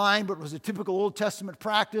boggling my mind, but it was a typical Old Testament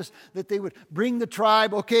practice that they would bring the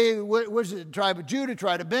tribe. Okay, what's it? Tribe of Judah,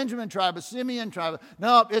 tribe of Benjamin, tribe of Simeon,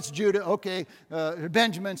 no, it's Judah. Okay,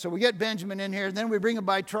 Benjamin. So we get Benjamin in here. Then we bring them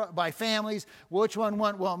by families. Which one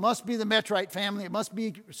went? Well, it must be the Metrite family. It must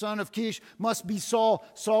be son of Kish. Must be Saul.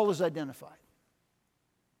 Saul is identified.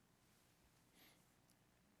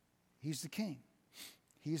 He's the king.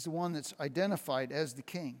 He's the one that's identified as the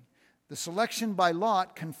king. The selection by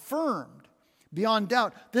lot confirmed beyond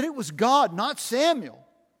doubt that it was God, not Samuel,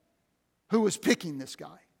 who was picking this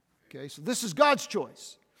guy. Okay, so this is God's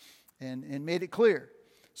choice, and made it clear.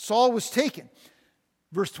 Saul was taken.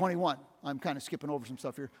 Verse 21. I'm kind of skipping over some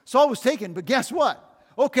stuff here. Saul was taken, but guess what?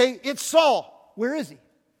 Okay, it's Saul. Where is he?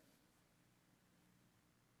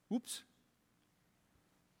 Oops.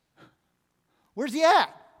 Where's he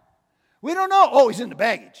at? We don't know. Oh, he's in the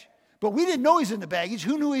baggage. But we didn't know he's in the baggage.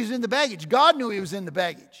 Who knew he was in the baggage? God knew he was in the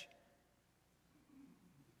baggage.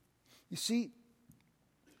 You see,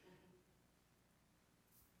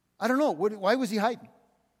 I don't know. Why was he hiding?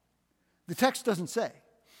 The text doesn't say.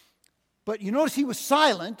 But you notice he was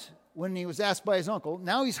silent when he was asked by his uncle.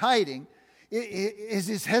 Now he's hiding. Is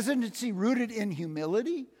his hesitancy rooted in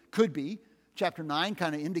humility? Could be. Chapter 9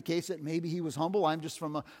 kind of indicates that maybe he was humble. I'm just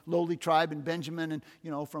from a lowly tribe in Benjamin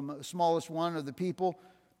and, from the smallest one of the people.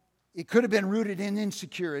 It could have been rooted in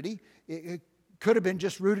insecurity. It could have been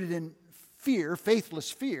just rooted in fear,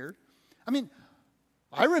 faithless fear. I mean,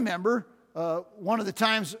 I remember one of the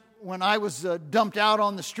times when I was dumped out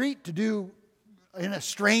on the street in a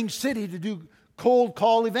strange city to do cold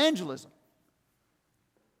call evangelism.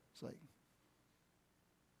 It's like,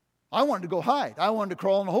 I wanted to go hide. I wanted to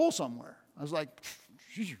crawl in a hole somewhere. I was like,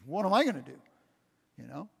 what am I going to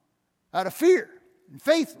do? Out of fear and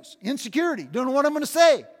faithless, insecurity, don't know what I'm going to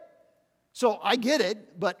say. So I get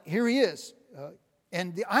it, but here he is.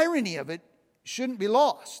 And the irony of it shouldn't be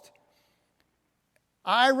lost.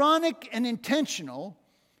 Ironic and intentional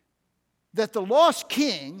that the lost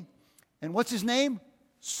king, and what's his name?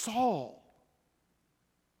 Saul,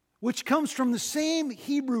 which comes from the same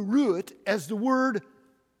Hebrew root as the word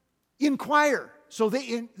inquire. So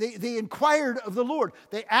they inquired of the Lord.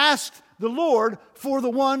 They asked the Lord for the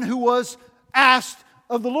one who was asked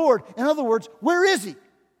of the Lord. In other words, where is he?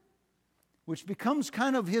 Which becomes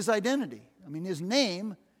kind of his identity. I mean, his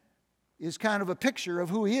name is kind of a picture of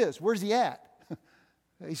who he is. Where's he at?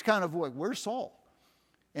 He's kind of like, where's Saul?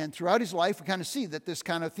 And throughout his life, we kind of see that this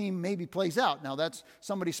kind of theme maybe plays out. Now, that's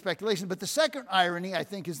somebody's speculation. But the second irony, I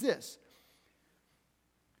think, is this.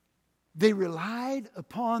 They relied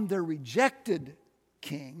upon their rejected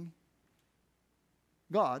king,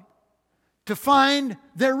 God, to find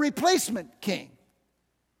their replacement king,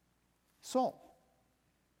 Saul.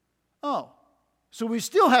 Oh, so we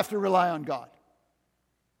still have to rely on God,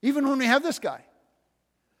 even when we have this guy.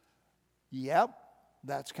 Yep,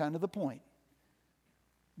 that's kind of the point.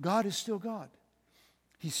 God is still God.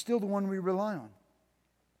 He's still the one we rely on.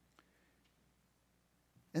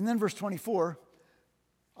 And then verse 24,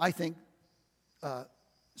 I think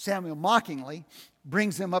Samuel mockingly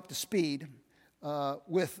brings them up to speed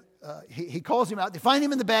he calls him out. They find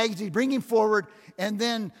him in the baggage. They bring him forward. And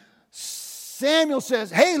then Samuel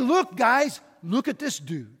says, hey, look, guys, look at this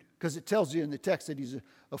dude. Because it tells you in the text that he's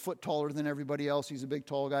a foot taller than everybody else. He's a big,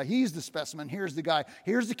 tall guy. He's the specimen. Here's the guy.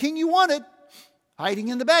 Here's the king you wanted, hiding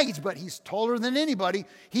in the baggage. But he's taller than anybody.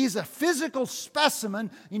 He's a physical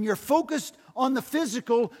specimen. And you're focused on the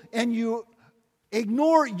physical. And you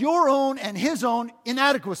ignore your own and his own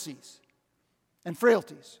inadequacies and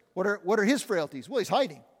frailties. What are his frailties? Well, he's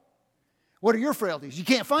hiding. What are your frailties? You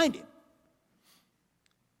can't find him.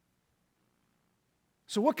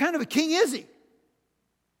 So what kind of a king is he?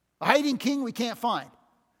 A hiding king we can't find.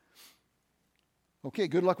 Okay,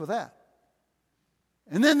 good luck with that.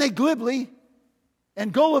 And then they glibly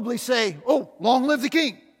and gullibly say, oh, long live the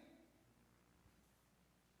king.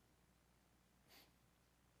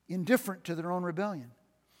 Indifferent to their own rebellion.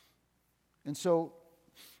 And so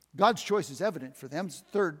God's choice is evident for them. The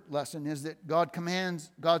third lesson is that God's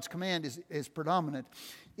command is predominant.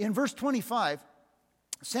 In verse 25,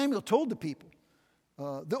 Samuel told the people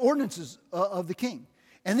the ordinances of the king.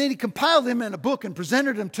 And then he compiled them in a book and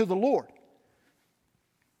presented them to the Lord.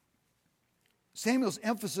 Samuel's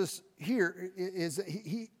emphasis here is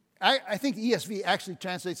I think the ESV actually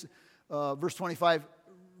translates verse 25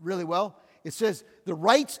 really well. It says the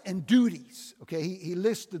rights and duties. Okay, he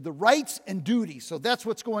listed the rights and duties. So that's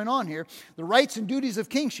what's going on here. The rights and duties of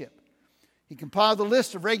kingship. He compiled a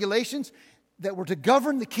list of regulations that were to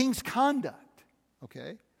govern the king's conduct.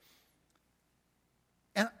 Okay?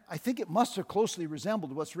 And I think it must have closely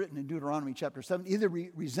resembled what's written in Deuteronomy chapter 7. Either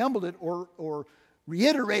resembled it or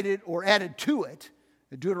reiterated or added to it.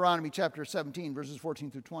 In Deuteronomy chapter 17, verses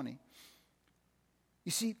 14 through 20.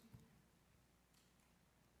 You see,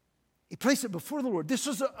 he placed it before the Lord. This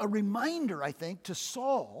was a reminder, I think, to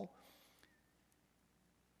Saul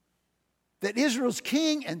that Israel's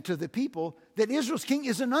king, and to the people, that Israel's king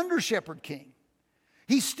is an under-shepherd king.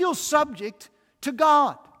 He's still subject to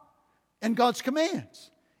God and God's commands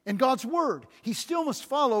and God's word. He still must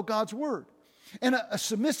follow God's word. And a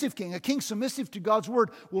submissive king, a king submissive to God's word,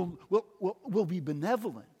 will be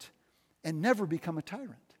benevolent and never become a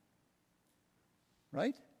tyrant.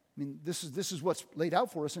 Right? I mean, this is what's laid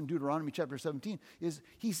out for us in Deuteronomy chapter 17. Is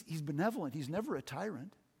he's benevolent. He's never a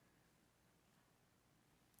tyrant.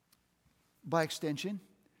 By extension,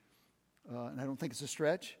 and I don't think it's a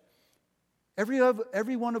stretch,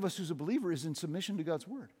 every one of us who's a believer is in submission to God's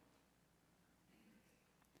word.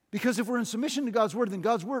 Because if we're in submission to God's word, then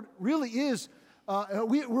God's word really is,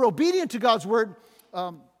 we're obedient to God's word,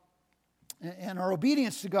 and our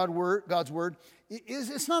obedience to God's word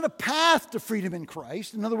it's not a path to freedom in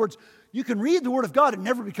Christ. In other words, you can read the word of God and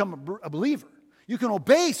never become a believer. You can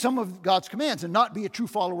obey some of God's commands and not be a true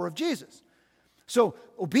follower of Jesus. So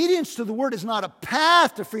obedience to the word is not a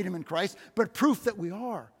path to freedom in Christ, but proof that we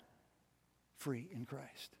are free in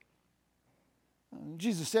Christ.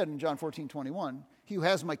 Jesus said in John 14:21, "He who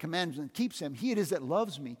has my commandments and keeps them, he it is that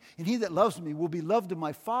loves me. And he that loves me will be loved of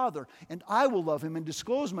my Father, and I will love him and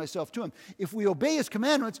disclose myself to him." If we obey his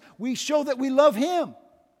commandments, we show that we love him.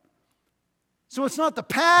 So it's not the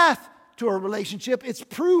path to a relationship, it's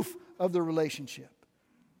proof of the relationship.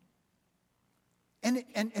 And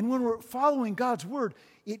when we're following God's word,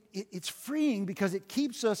 it's freeing because it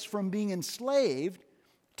keeps us from being enslaved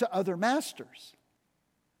to other masters.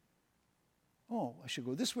 Oh, I should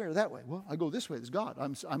go this way or that way. Well, I go this way. It's God.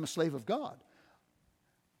 I'm a slave of God,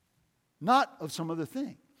 not of some other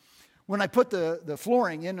thing. When I put the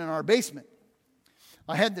flooring in our basement,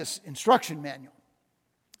 I had this instruction manual.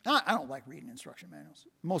 I don't like reading instruction manuals.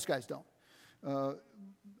 Most guys don't.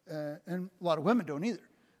 And a lot of women don't either.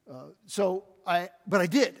 But I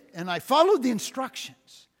did, and I followed the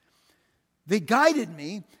instructions. They guided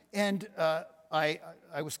me, and I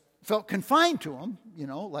felt confined to them,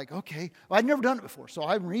 like, okay. Well, I'd never done it before, so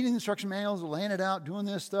I'm reading the instruction manuals, laying it out, doing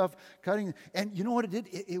this stuff, cutting, and you know what it did?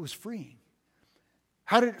 It was freeing.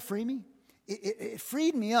 How did it free me? It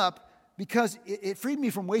freed me up because it freed me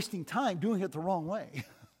from wasting time doing it the wrong way.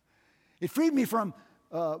 It freed me from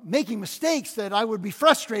making mistakes that I would be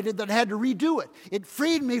frustrated that I had to redo it. It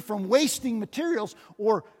freed me from wasting materials,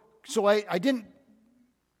 so I didn't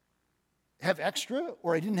have extra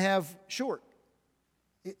or I didn't have short.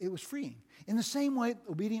 It was freeing. In the same way,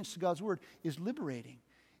 obedience to God's word is liberating.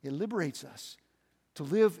 It liberates us to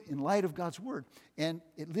live in light of God's word. And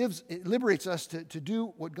it liberates us to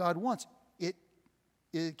do what God wants.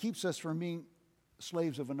 It keeps us from being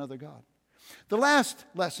slaves of another God. The last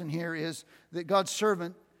lesson here is that God's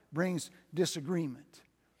servant brings disagreement.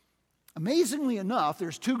 Amazingly enough,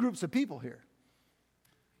 there's two groups of people here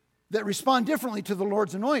that respond differently to the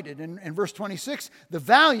Lord's anointed. In verse 26, the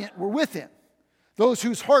valiant were with him. Those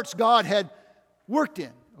whose hearts God had worked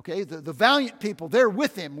in. Okay, the valiant people, they're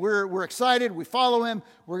with him. We're excited, we follow him,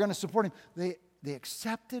 we're going to support him. They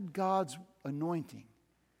accepted God's anointing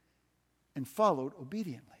and followed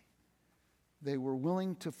obediently. They were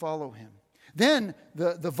willing to follow him. Then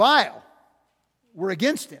the vile were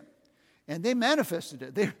against him, and they manifested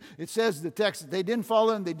it. It says in the text that they didn't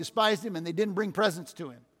follow him, they despised him, and they didn't bring presents to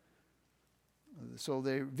him. So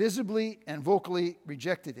they visibly and vocally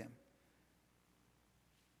rejected him.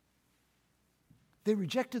 They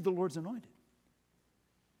rejected the Lord's anointed.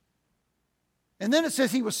 And then it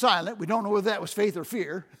says he was silent. We don't know whether that was faith or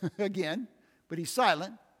fear, again, but he's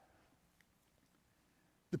silent.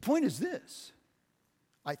 The point is this,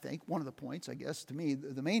 I think, one of the points, I guess, to me,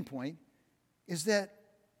 the main point, is that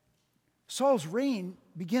Saul's reign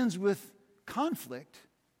begins with conflict,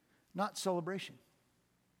 not celebration.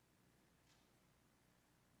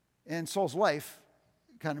 And Saul's life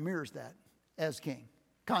kind of mirrors that as king.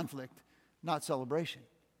 Conflict, not celebration.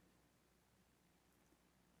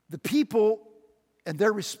 The people and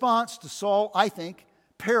their response to Saul, I think,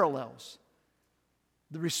 parallels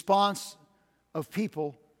the response of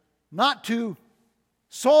people not to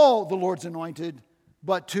Saul, the Lord's anointed,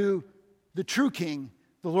 but to the true king,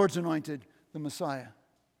 the Lord's anointed, the Messiah.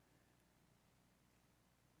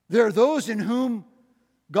 There are those in whom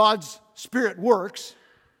God's Spirit works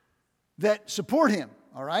that support him,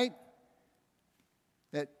 all right?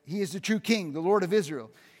 that he is the true king, the Lord of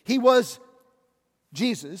Israel. He was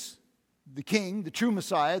Jesus, the king, the true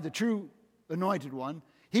Messiah, the true anointed one.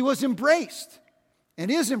 He was embraced and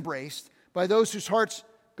is embraced by those whose hearts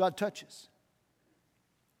God touches.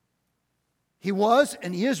 He was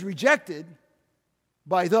and he is rejected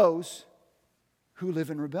by those who live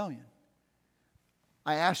in rebellion.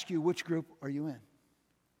 I ask you, which group are you in?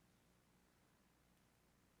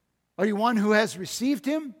 Are you one who has received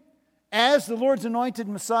him as the Lord's anointed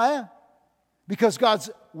Messiah because God's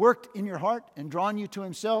worked in your heart and drawn you to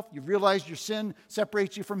himself? You've realized your sin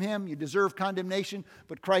separates you from him. You deserve condemnation,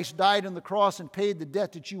 but Christ died on the cross and paid the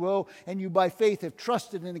debt that you owe, and you by faith have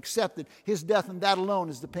trusted and accepted his death, and that alone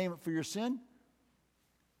is the payment for your sin,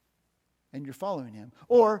 and you're following him.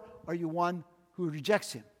 Or are you one who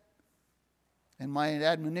rejects him? And my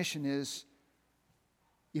admonition is,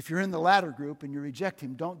 if you're in the latter group and you reject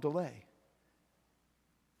him, don't delay.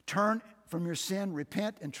 Turn from your sin,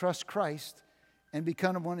 repent, and trust Christ, and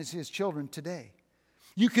become one of his children today.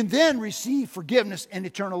 You can then receive forgiveness and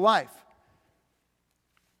eternal life.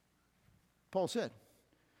 Paul said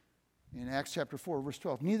in Acts chapter 4, verse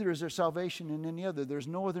 12, neither is there salvation in any other. There's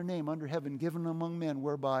no other name under heaven given among men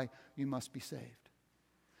whereby you must be saved.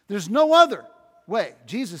 There's no other way.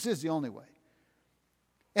 Jesus is the only way.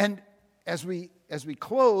 And as we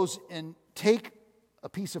close and take a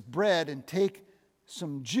piece of bread and take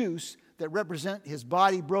some juice that represent his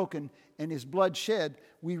body broken and his blood shed,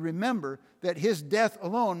 we remember that his death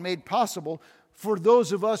alone made possible for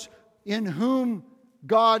those of us in whom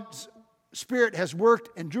God's Spirit has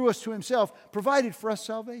worked and drew us to himself, provided for us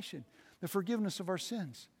salvation, the forgiveness of our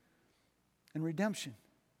sins and redemption.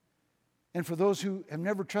 And for those who have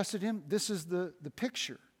never trusted him, this is the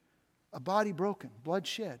picture. A body broken, blood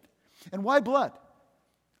shed. And why blood?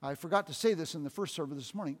 I forgot to say this in the first service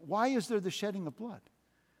this morning. Why is there the shedding of blood?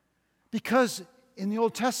 Because in the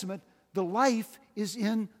Old Testament, the life is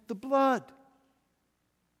in the blood.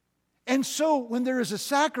 And so when there is a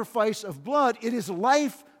sacrifice of blood, it is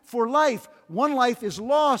life for life. One life is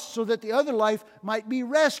lost so that the other life might be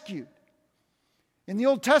rescued. In the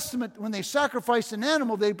Old Testament, when they sacrificed an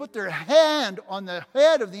animal, they put their hand on the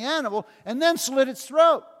head of the animal and then slit its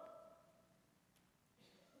throat.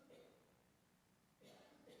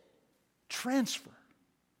 Transfer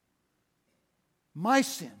my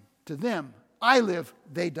sin to them. I live,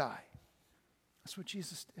 they die. That's what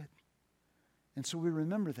Jesus did. And so we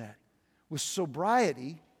remember that with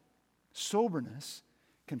sobriety, soberness,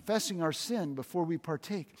 confessing our sin before we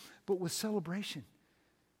partake, but with celebration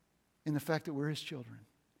in the fact that we're his children.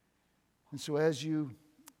 And so as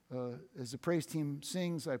the praise team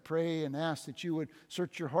sings, I pray and ask that you would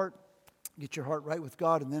search your heart, get your heart right with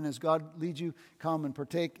God, and then as God leads you, come and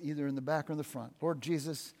partake either in the back or the front. Lord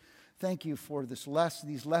Jesus, thank you for these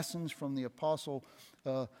lessons from the Apostle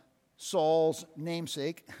Saul's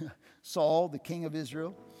namesake, Saul, the king of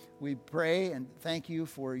Israel. We pray and thank you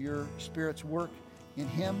for your Spirit's work in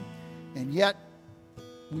him, and yet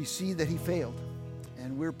we see that he failed,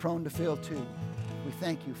 and we're prone to fail too. We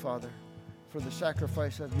thank you, Father, for the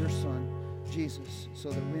sacrifice of your Son, Jesus, so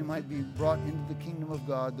that we might be brought into the kingdom of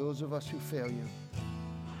God, those of us who fail you,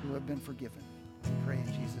 who have been forgiven. We pray in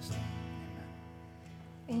Jesus' name.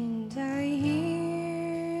 Amen. And I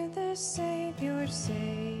hear the Savior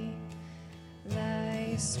say,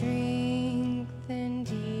 thy strength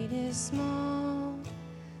indeed is small.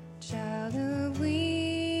 Child of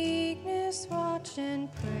weakness, watch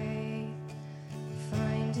and pray.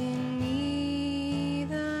 Find in me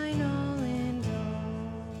thine all and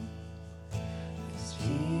all. 'Cause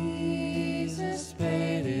Jesus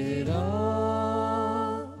paid it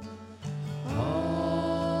all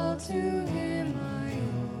to him I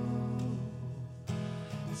owe.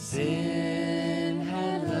 Sin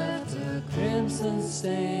had left a crimson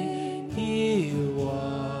stain, he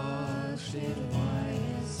washed it white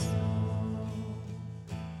as snow.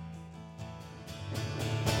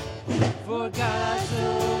 For God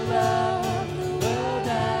so